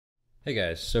Hey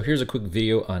guys, so here's a quick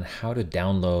video on how to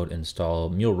download and install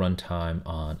Mule Runtime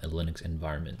on a Linux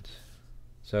environment.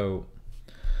 So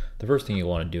the first thing you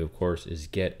want to do, of course, is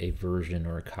get a version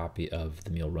or a copy of the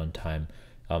Mule Runtime.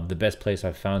 The best place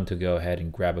I've found to go ahead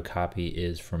and grab a copy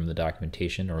is from the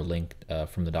documentation or a link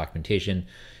from the documentation.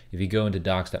 If you go into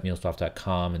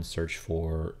docs.mulesoft.com and search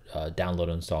for download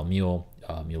and install Mule,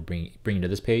 you'll bring you to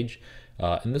this page,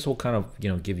 and this will kind of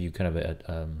give you kind of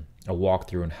a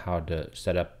walkthrough on how to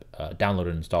set up, download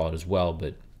and install it as well.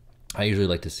 But I usually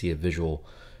like to see a visual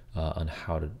on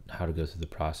how to go through the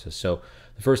process. So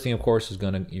the first thing, of course, is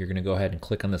you're gonna go ahead and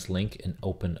click on this link and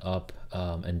open up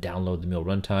and download the Mule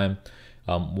Runtime.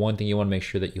 One thing you want to make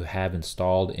sure that you have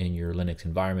installed in your Linux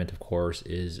environment, of course,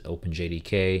 is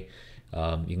OpenJDK.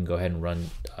 You can go ahead and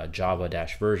run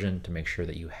Java-version to make sure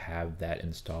that you have that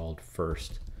installed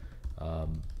first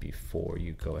before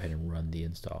you go ahead and run the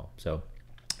install. So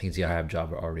you can see I have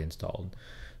Java already installed.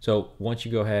 So once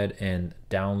you go ahead and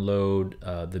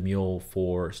download the Mule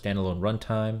for standalone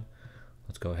runtime,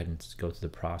 let's go ahead and go through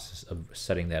the process of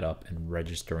setting that up and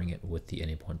registering it with the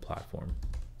Anypoint platform.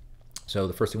 So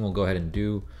the first thing we'll go ahead and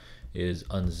do is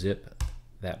unzip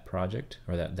that project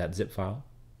or that zip file.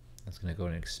 That's going to go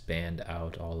and expand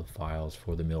out all the files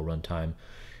for the Mule Runtime.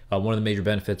 One of the major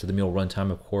benefits of the Mule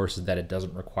Runtime, of course, is that it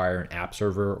doesn't require an app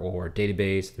server or a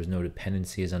database. There's no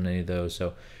dependencies on any of those.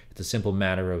 So it's a simple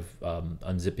matter of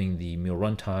unzipping the Mule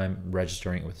Runtime,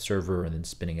 registering it with the server, and then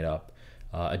spinning it up.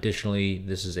 Additionally,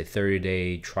 this is a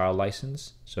 30-day trial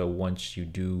license. So once you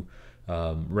do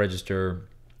register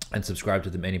and subscribe to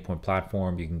the Anypoint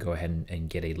platform, you can go ahead and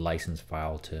get a license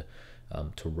file to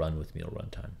run with Mule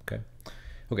Runtime.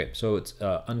 Okay, so it's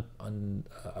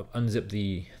unzip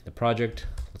the project.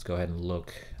 Let's go ahead and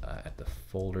look at the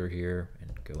folder here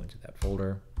and go into that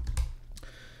folder.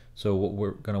 So what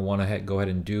we're going to want to go ahead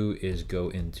and do is go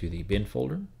into the bin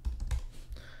folder.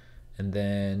 And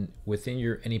then within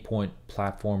your Anypoint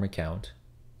platform account,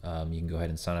 you can go ahead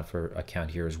and sign up for an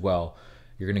account here as well.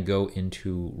 You're going to go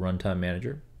into Runtime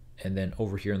Manager. And then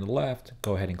over here on the left,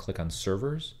 go ahead and click on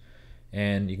Servers.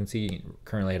 And you can see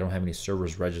currently I don't have any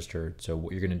servers registered. So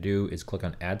what you're going to do is click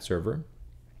on Add Server.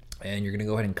 And you're going to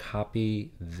go ahead and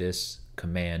copy this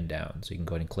command down. So you can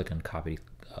go ahead and click on Copy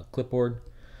Clipboard.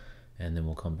 And then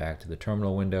we'll come back to the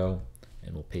terminal window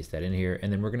and we'll paste that in here.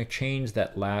 And then we're going to change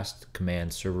that last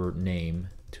command server name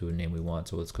to a name we want.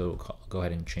 So let's go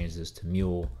ahead and change this to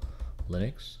Mule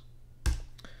Linux.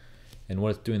 And what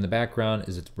it's doing in the background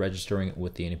is it's registering it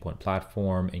with the Anypoint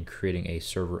platform and creating a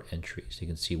server entry. So you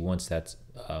can see once that's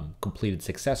completed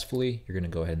successfully, you're going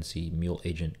to go ahead and see Mule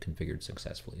agent configured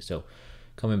successfully. So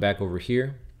coming back over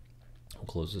here, we'll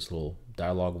close this little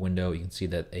dialog window. You can see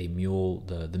that the Mule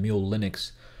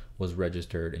Linux was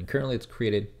registered, and currently it's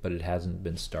created, but it hasn't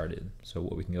been started. So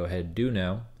what we can go ahead and do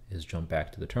now is jump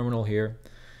back to the terminal here,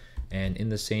 and in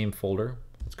the same folder,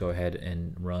 let's go ahead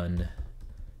and run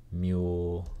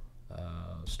Mule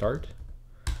start,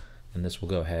 and this will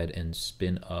go ahead and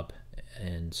spin up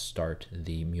and start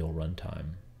the Mule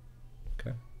Runtime.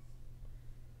 Okay.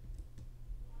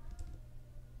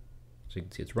 So you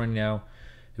can see it's running now.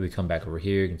 If we come back over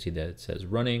here, you can see that it says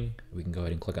running. We can go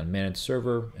ahead and click on Manage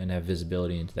Server and have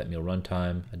visibility into that Mule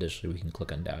Runtime. Additionally, we can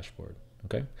click on Dashboard.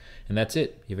 Okay, and that's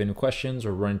it. If you have any questions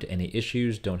or run into any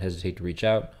issues, don't hesitate to reach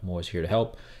out. I'm always here to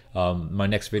help. My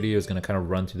next video is going to kind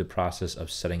of run through the process of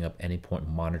setting up Anypoint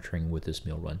monitoring with this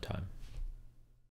Mule Runtime.